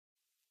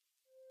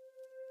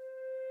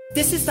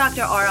This is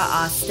Dr. Ara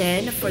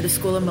Austin for the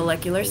School of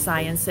Molecular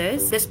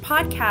Sciences. This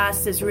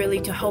podcast is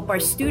really to help our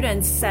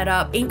students set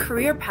up in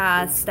career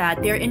paths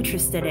that they're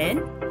interested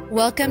in.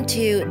 Welcome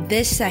to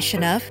this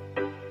session of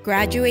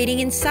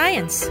Graduating in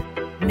Science.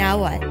 Now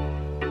what?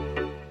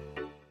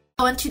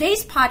 On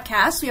today's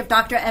podcast, we have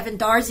Dr. Evan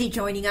Darzi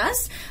joining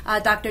us.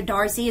 Dr.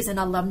 Darzi is an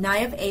alumni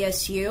of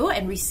ASU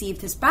and received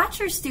his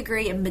bachelor's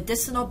degree in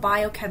medicinal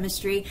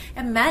biochemistry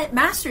and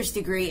master's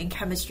degree in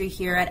chemistry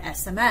here at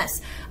SMS.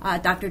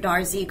 Dr.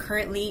 Darzi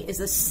currently is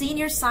a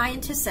senior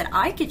scientist at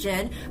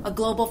Icagen, a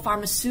global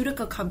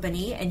pharmaceutical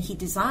company, and he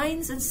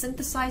designs and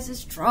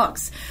synthesizes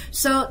drugs.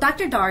 So,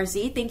 Dr.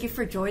 Darzi, thank you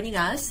for joining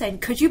us.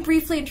 And could you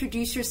briefly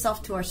introduce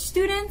yourself to our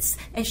students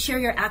and share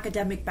your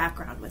academic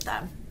background with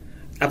them?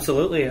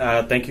 Absolutely.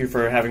 Thank you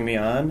for having me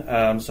on.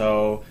 I'm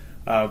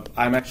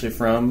actually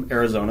from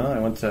Arizona. I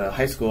went to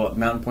high school at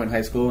Mountain Point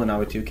High School in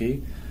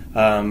Ahwatukee.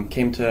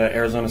 Came to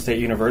Arizona State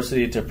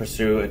University to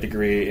pursue a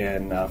degree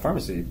in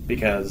pharmacy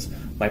because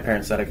my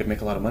parents said I could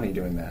make a lot of money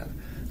doing that.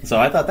 So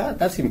I thought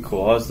that seemed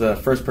cool. I was the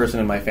first person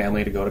in my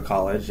family to go to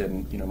college,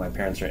 and my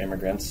parents are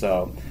immigrants,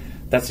 so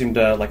that seemed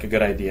like a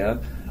good idea.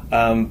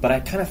 But I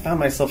kind of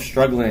found myself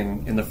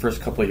struggling in the first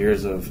couple of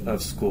years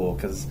of school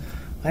because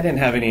I didn't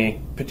have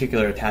any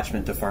particular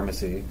attachment to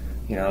pharmacy,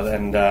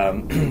 and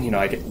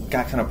I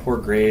got kind of poor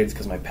grades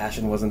because my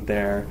passion wasn't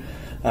there.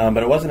 But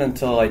it wasn't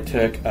until I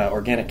took an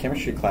organic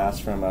chemistry class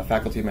from a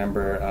faculty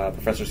member,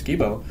 Professor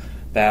Skibo,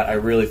 that I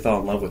really fell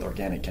in love with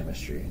organic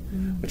chemistry,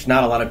 which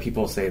not a lot of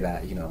people say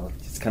that.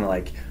 It's kind of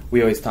like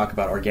we always talk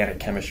about organic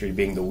chemistry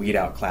being the weed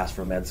out class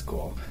for med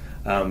school.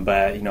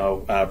 But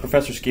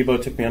Professor Skibo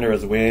took me under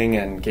his wing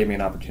and gave me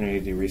an opportunity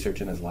to do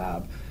research in his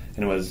lab,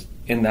 and it was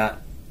in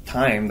that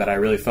time that I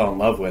really fell in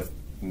love with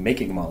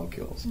making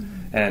molecules.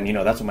 And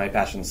that's what my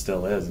passion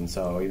still is. And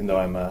so even though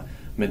I'm a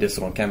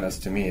medicinal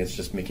chemist, to me it's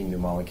just making new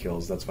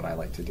molecules. That's what I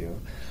like to do.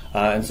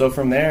 And so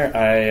from there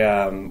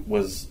I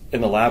was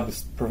in the lab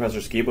with Professor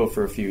Skibo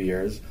for a few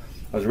years.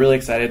 I was really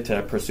excited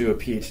to pursue a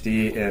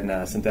PhD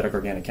in synthetic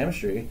organic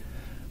chemistry.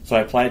 So I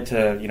applied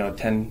to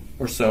 10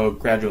 or so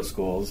graduate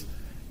schools,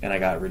 and I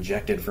got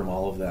rejected from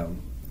all of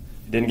them.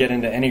 Didn't get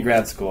into any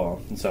grad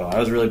school, and so I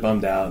was really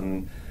bummed out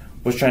and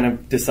was trying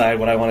to decide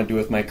what I want to do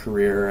with my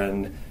career,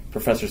 and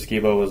Professor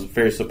Skibo was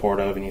very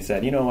supportive, and he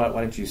said, you know what,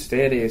 why don't you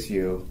stay at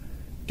ASU,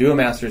 do a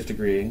master's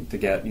degree to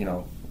get,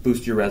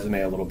 boost your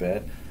resume a little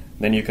bit,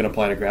 then you can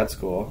apply to grad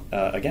school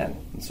again.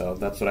 And so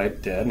that's what I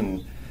did,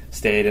 and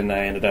stayed, and I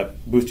ended up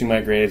boosting my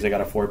grades. I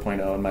got a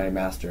 4.0 in my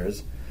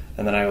master's,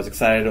 and then I was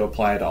excited to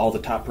apply to all the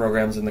top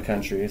programs in the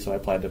country, so I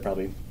applied to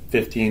probably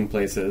 15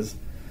 places,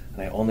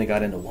 and I only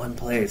got into one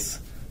place.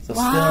 So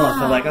wow. Still, I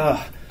feel like,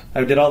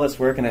 I did all this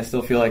work, and I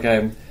still feel like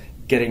I'm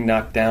getting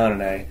knocked down,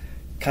 and I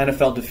kind of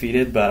felt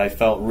defeated, but I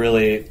felt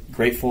really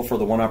grateful for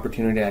the one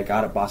opportunity I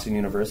got at Boston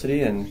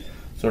University, and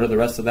sort of the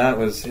rest of that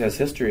was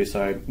history.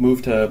 So I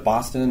moved to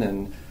Boston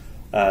and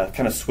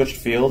kind of switched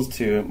fields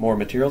to more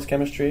materials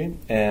chemistry,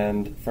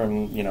 and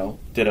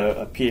did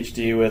a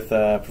PhD with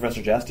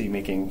Professor Jasti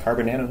making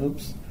carbon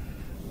nanohoops.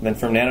 And then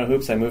from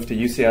nanohoops I moved to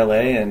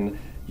UCLA and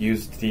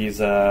used these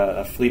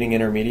fleeting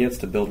intermediates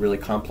to build really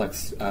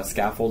complex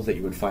scaffolds that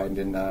you would find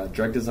in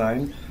drug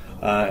design.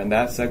 And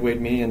that segued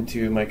me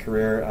into my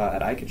career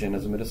at Icagen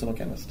as a medicinal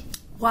chemist.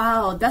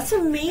 Wow, that's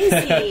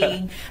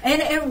amazing.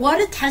 and what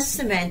a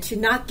testament to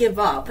not give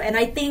up. And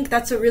I think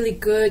that's a really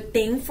good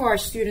thing for our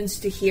students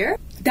to hear.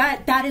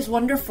 That is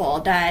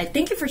wonderful.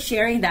 Thank you for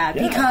sharing that.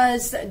 Yeah.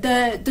 Because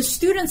the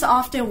students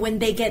often, when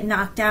they get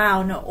knocked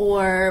down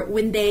or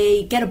when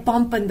they get a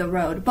bump in the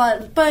road,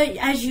 but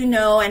as you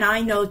know, and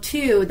I know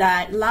too,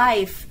 that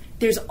life,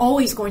 there's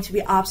always going to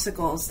be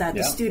obstacles that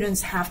the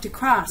students have to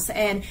cross,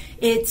 and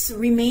it's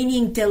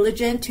remaining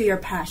diligent to your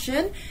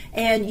passion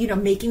and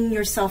making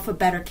yourself a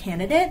better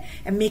candidate,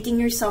 and making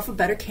yourself a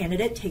better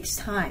candidate takes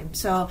time.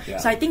 So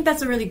I think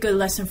that's a really good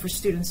lesson for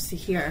students to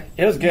hear.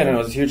 It was good, and it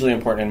was hugely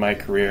important in my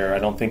career. I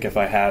don't think if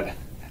I had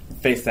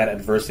faced that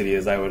adversity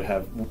I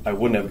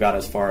wouldn't have got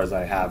as far as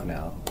I have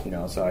now.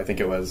 So I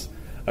think it was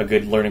a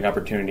good learning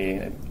opportunity.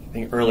 I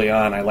think early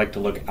on I like to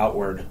look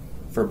outward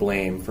for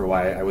blame for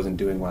why I wasn't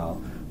doing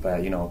well.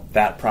 But,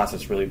 that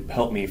process really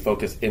helped me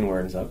focus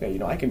inward and say,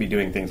 okay, I can be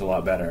doing things a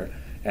lot better.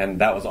 And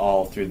that was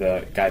all through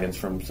the guidance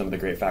from some of the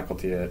great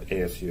faculty at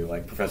ASU,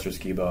 like Professor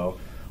Skibo.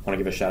 I want to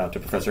give a shout out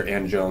to Professor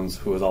Ann Jones,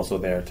 who was also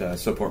there to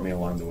support me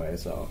along the way.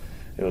 So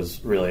it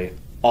was really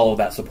all of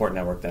that support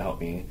network that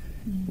helped me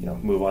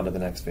move on to the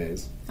next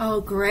phase.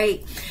 Oh,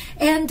 great.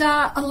 And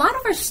a lot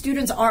of our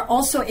students are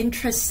also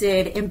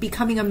interested in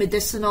becoming a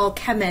medicinal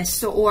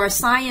chemist or a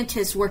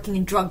scientist working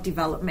in drug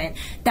development.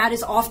 That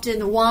is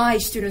often why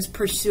students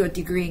pursue a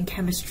degree in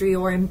chemistry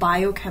or in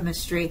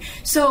biochemistry.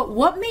 So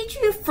what made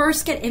you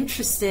first get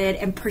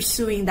interested in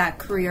pursuing that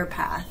career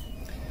path?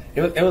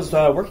 It was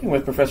working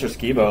with Professor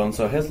Skibo, and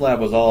so his lab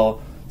was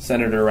all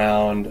centered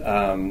around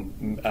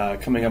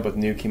coming up with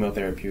new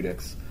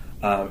chemotherapeutics.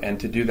 And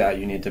to do that,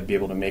 you need to be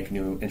able to make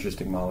new,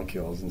 interesting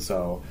molecules. And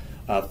so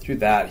through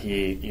that,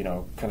 he,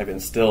 kind of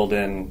instilled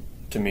in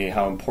to me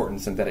how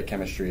important synthetic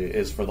chemistry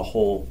is for the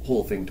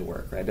whole thing to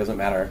work. Right? It doesn't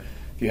matter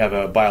if you have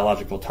a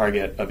biological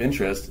target of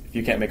interest. If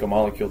you can't make a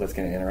molecule that's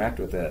going to interact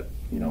with it,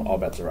 all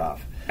bets are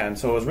off. And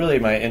so it was really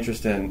my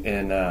interest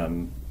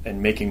in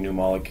making new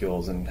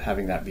molecules and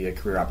having that be a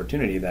career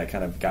opportunity that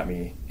kind of got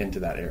me into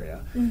that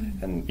area.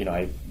 And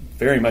I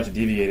very much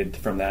deviated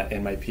from that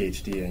in my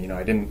PhD. And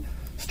I didn't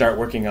start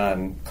working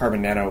on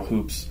carbon nano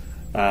hoops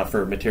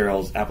for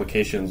materials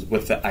applications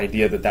with the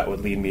idea that would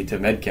lead me to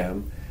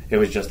medchem. It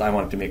was just I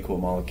wanted to make cool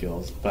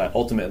molecules. But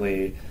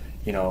ultimately,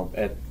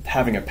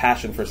 having a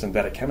passion for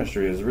synthetic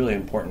chemistry is really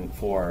important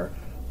for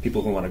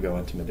people who want to go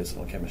into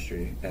medicinal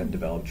chemistry and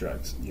develop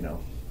drugs.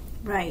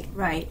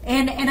 Right.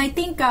 And I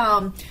think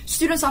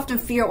students often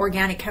fear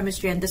organic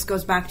chemistry, and this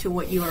goes back to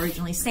what you were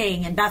originally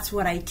saying, and that's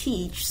what I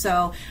teach.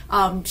 So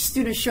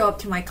students show up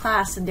to my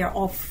class and they're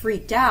all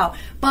freaked out.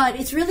 But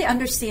it's really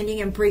understanding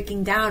and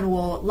breaking down,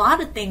 well, a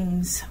lot of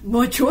things,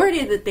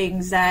 majority of the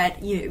things that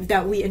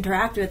that we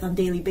interact with on a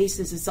daily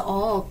basis is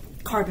all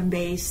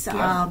carbon-based,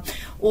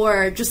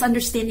 or just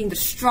understanding the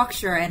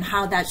structure and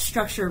how that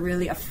structure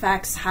really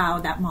affects how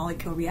that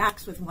molecule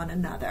reacts with one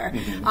another.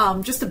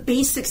 Just the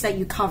basics that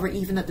you cover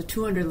even at the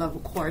 200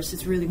 level course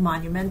is really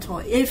monumental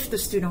if the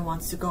student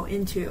wants to go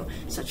into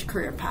such a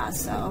career path.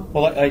 So,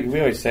 well, we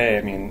always say,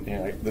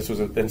 this was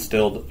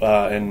instilled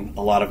in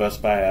a lot of us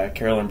by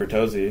Carolyn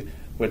Bertozzi,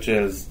 which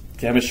is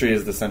chemistry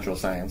is the central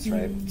science,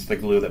 right? It's the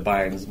glue that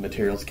binds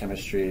materials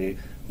chemistry,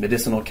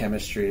 medicinal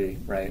chemistry,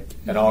 right?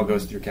 It all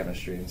goes through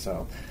chemistry. And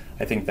so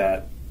I think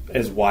that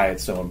is why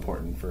it's so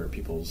important for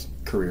people's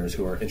careers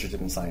who are interested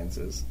in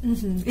sciences.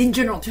 In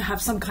general, to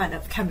have some kind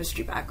of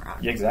chemistry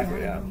background. Yeah,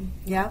 exactly,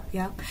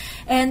 Yeah.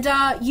 And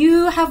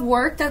you have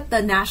worked at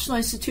the National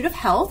Institute of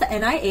Health,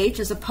 NIH,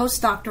 as a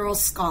postdoctoral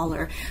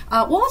scholar.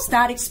 What was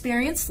that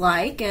experience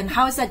like, and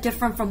how is that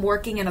different from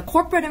working in a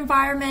corporate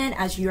environment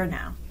as you're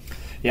now?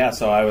 Yeah,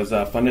 so I was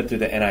funded through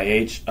the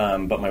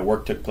NIH, but my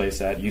work took place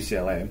at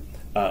UCLA.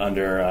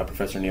 Under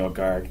Professor Neil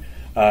Garg.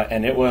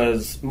 And it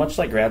was much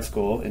like grad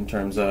school in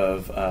terms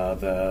of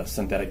the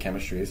synthetic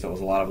chemistry, so it was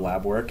a lot of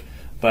lab work.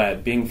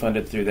 But being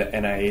funded through the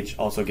NIH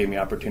also gave me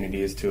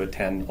opportunities to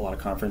attend a lot of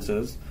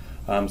conferences.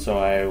 So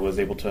I was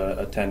able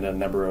to attend a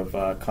number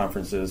of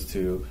conferences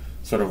to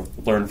sort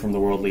of learn from the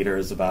world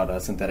leaders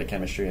about synthetic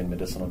chemistry and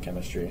medicinal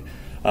chemistry.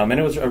 And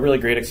it was a really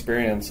great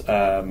experience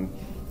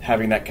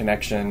having that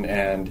connection,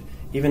 and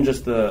even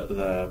just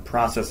the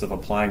process of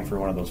applying for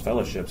one of those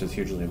fellowships is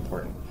hugely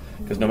important.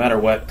 Because no matter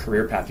what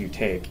career path you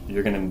take,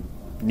 you're going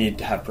to need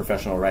to have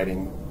professional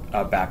writing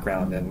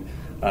background, and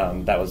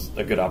that was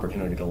a good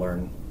opportunity to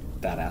learn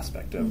that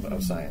aspect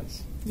of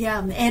science.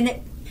 Yeah,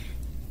 and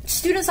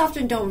students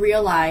often don't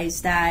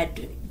realize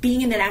that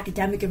being in an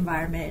academic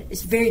environment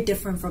is very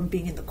different from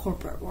being in the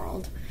corporate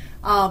world.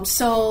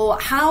 So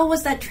how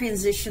was that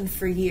transition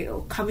for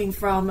you, coming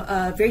from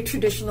a very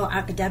traditional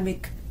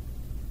academic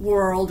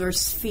world or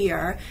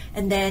sphere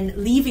and then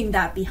leaving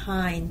that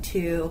behind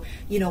to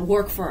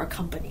work for a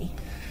company?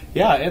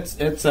 Yeah, it's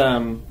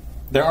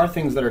there are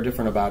things that are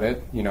different about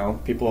it.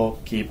 People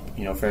keep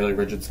fairly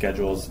rigid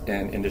schedules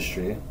in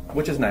industry,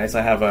 which is nice.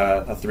 I have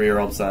a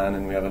 3-year-old son,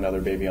 and we have another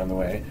baby on the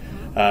way.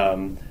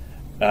 But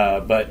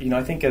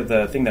I think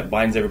the thing that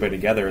binds everybody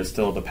together is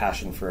still the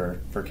passion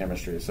for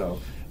chemistry.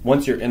 So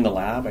once you're in the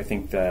lab, I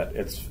think that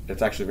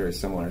it's actually very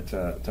similar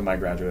to my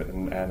graduate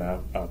and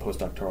a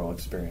postdoctoral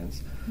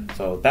experience.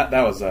 So that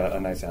was a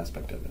nice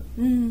aspect of it.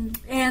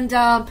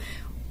 And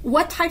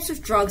what types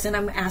of drugs, and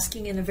I'm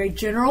asking in a very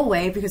general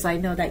way because I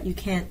know that you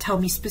can't tell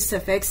me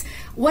specifics,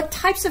 what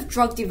types of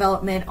drug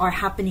development are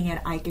happening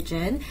at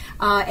Icagen,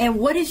 and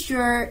what is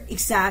your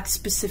exact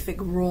specific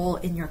role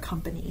in your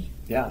company?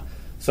 Yeah,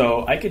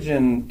 so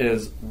Icagen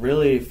is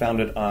really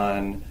founded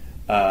on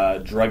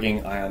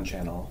drugging ion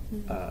channel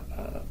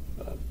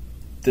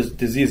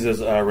diseases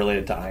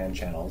related to ion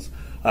channels.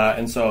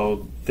 And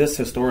so this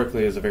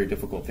historically is a very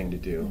difficult thing to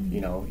do.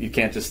 You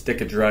can't just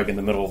stick a drug in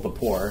the middle of the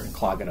pore and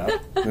clog it up,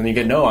 and then you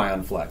get no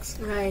ion flux.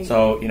 Right.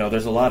 So,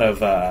 there's a lot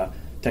of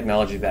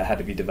technology that had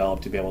to be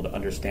developed to be able to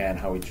understand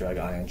how we drug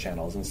ion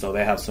channels. And so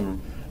they have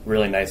some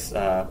really nice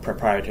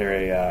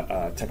proprietary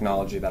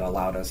technology that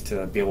allowed us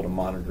to be able to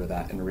monitor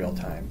that in real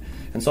time.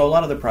 And so a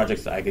lot of the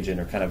projects at Icagen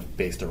are kind of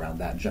based around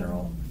that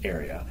general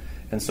area.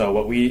 And so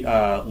what we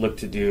look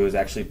to do is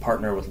actually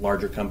partner with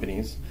larger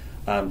companies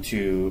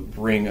to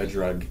bring a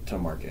drug to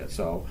market.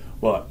 So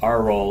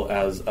our role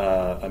as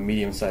a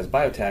medium-sized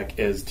biotech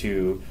is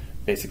to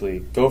basically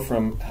go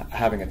from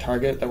having a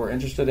target that we're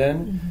interested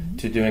in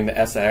to doing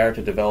the SIR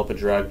to develop a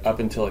drug up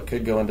until it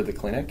could go into the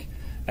clinic.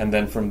 And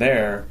then from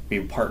there, we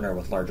partner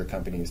with larger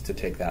companies to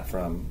take that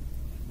from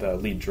the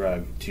lead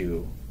drug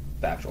to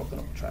the actual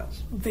clinical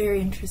trials.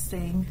 Very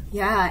interesting.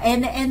 Yeah,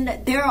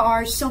 and there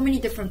are so many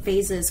different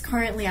phases.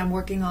 Currently, I'm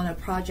working on a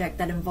project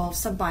that involves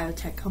some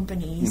biotech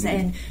companies,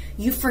 and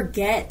you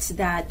forget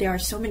that there are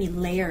so many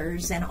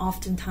layers, and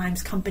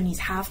oftentimes companies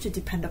have to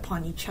depend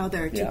upon each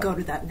other to go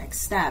to that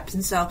next step.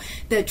 And so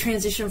the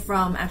transition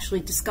from actually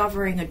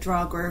discovering a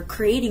drug or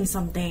creating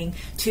something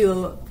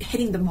to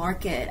hitting the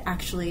market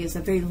actually is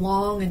a very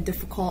long and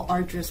difficult,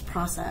 arduous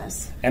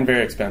process. And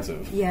very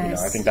expensive.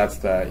 Yes. I think that's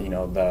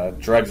the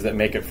drugs that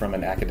make it from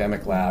an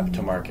academic lab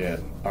to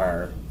market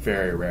are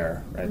very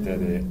rare, right?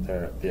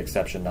 They're the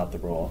exception, not the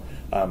rule.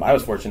 I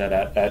was fortunate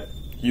at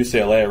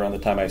UCLA around the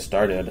time I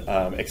started,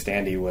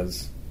 Xtandi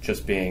was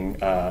just being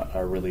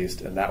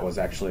released, and that was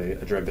actually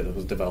a drug that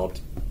was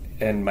developed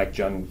in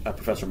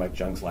Professor Mike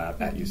Jung's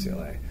lab at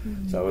UCLA.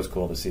 So it was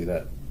cool to see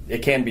that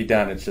it can be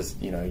done. It's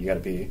just, you got to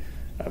be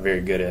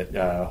very good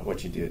at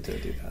what you do to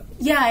do that.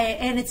 Yeah,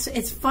 and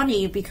it's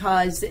funny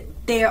because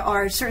there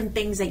are certain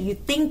things that you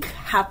think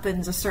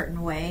happens a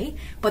certain way,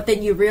 but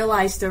then you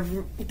realize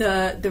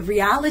the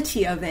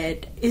reality of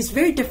it is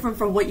very different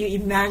from what you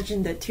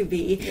imagined it to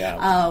be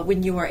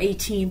when you were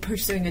 18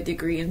 pursuing a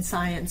degree in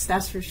science.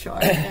 That's for sure.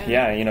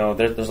 Yeah,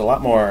 there's a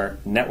lot more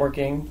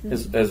networking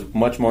is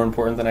much more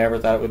important than I ever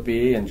thought it would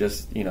be, and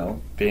just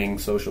being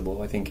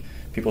sociable. I think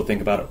people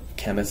think about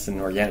chemists and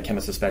organic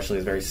chemists especially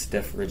as very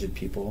stiff, rigid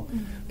people.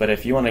 But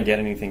if you want to get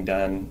anything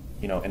done,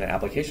 in an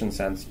application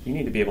sense, you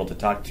need to be able to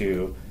talk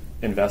to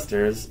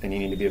investors, and you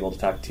need to be able to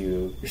talk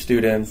to your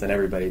students and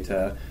everybody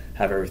to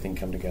have everything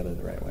come together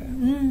the right way.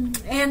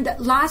 And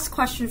last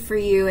question for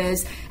you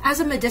is, as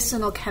a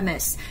medicinal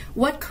chemist,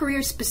 what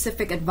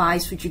career-specific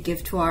advice would you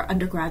give to our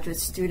undergraduate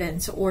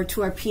students or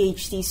to our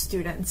PhD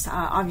students?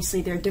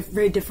 Obviously, there are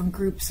very different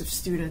groups of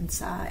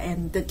students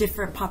and the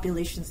different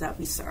populations that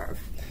we serve.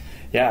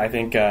 Yeah, I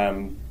think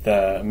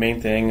the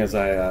main thing, as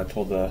I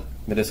told the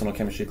medicinal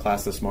chemistry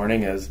class this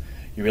morning, is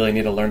you really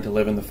need to learn to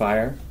live in the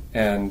fire,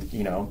 and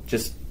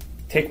just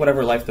take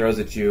whatever life throws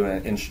at you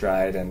in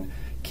stride and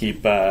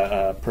keep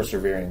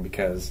persevering,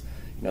 because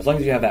as long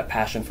as you have that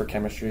passion for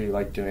chemistry, you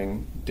like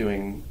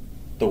doing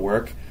the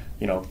work,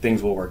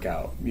 things will work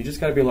out. You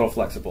just got to be a little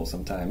flexible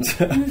sometimes.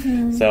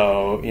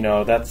 So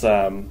that's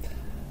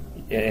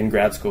in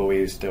grad school we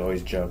used to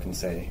always joke and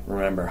say,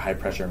 remember, high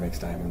pressure makes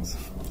diamonds.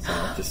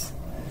 So just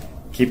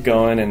keep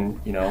going, and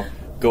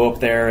go up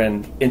there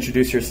and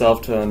introduce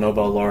yourself to a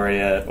Nobel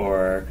laureate,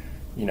 or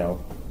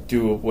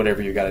do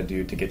whatever you got to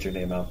do to get your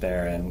name out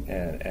there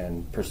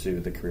and pursue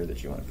the career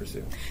that you want to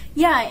pursue.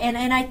 Yeah,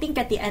 and I think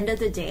at the end of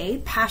the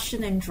day,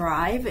 passion and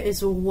drive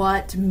is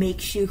what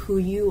makes you who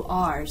you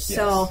are. Yes.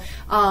 So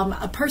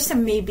a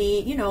person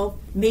maybe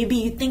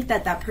you think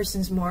that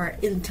person's more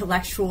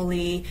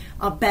intellectually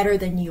better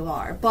than you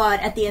are. But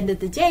at the end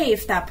of the day,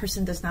 if that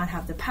person does not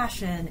have the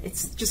passion,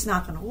 it's just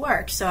not going to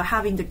work. So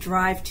having the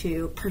drive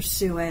to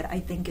pursue it,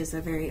 I think, is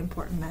a very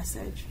important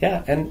message.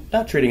 Yeah, and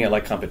not treating it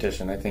like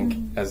competition. I think,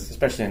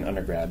 especially in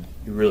undergrad,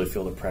 you really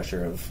feel the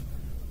pressure of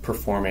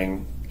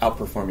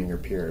outperforming your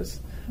peers.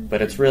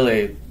 But it's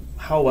really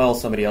how well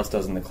somebody else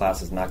does in the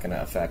class is not going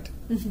to affect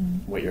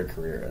what your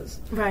career is.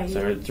 Right.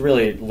 So it's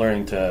really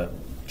learning to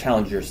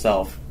challenge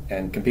yourself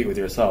and compete with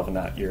yourself and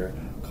not your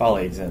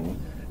colleagues, and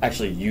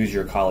actually use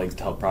your colleagues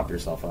to help prop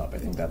yourself up. I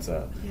think that's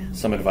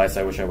some advice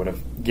I wish I would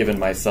have given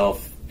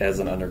myself as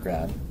an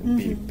undergrad.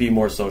 Be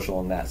more social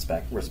in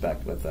that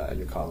respect with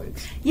your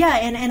colleagues. Yeah,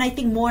 and I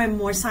think more and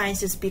more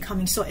science is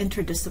becoming so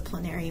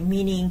interdisciplinary,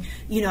 meaning,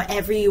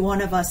 every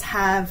one of us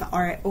have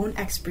our own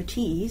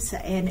expertise,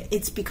 and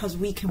it's because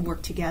we can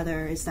work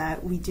together is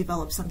that we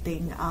develop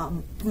something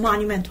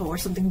monumental or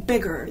something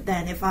bigger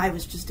than if I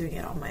was just doing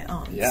it on my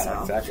own.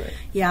 Yeah, exactly.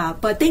 Yeah,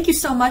 but thank you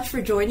so much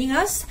for joining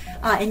us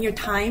in your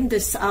time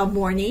this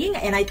morning,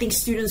 and I think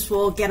students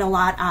will get a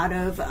lot out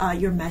of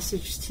your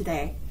message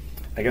today.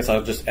 I guess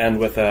I'll just end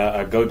with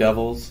a Go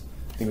Devils.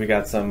 I think we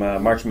got some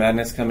March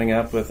Madness coming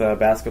up with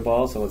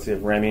basketball, so let's see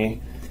if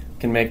Remy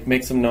can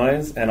make some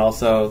noise. And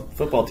also,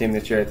 football team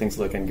this year I think is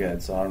looking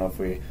good, so I don't know if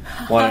we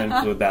want to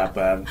include that,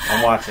 but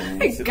I'm watching.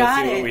 Let's see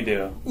what we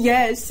do.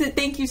 Yes,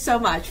 thank you so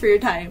much for your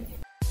time.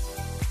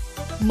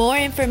 More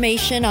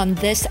information on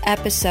this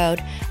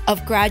episode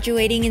of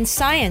Graduating in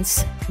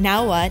Science,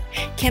 Now What,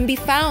 can be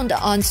found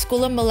on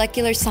School of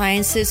Molecular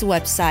Sciences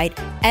website,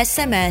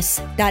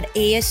 sms.asu.edu.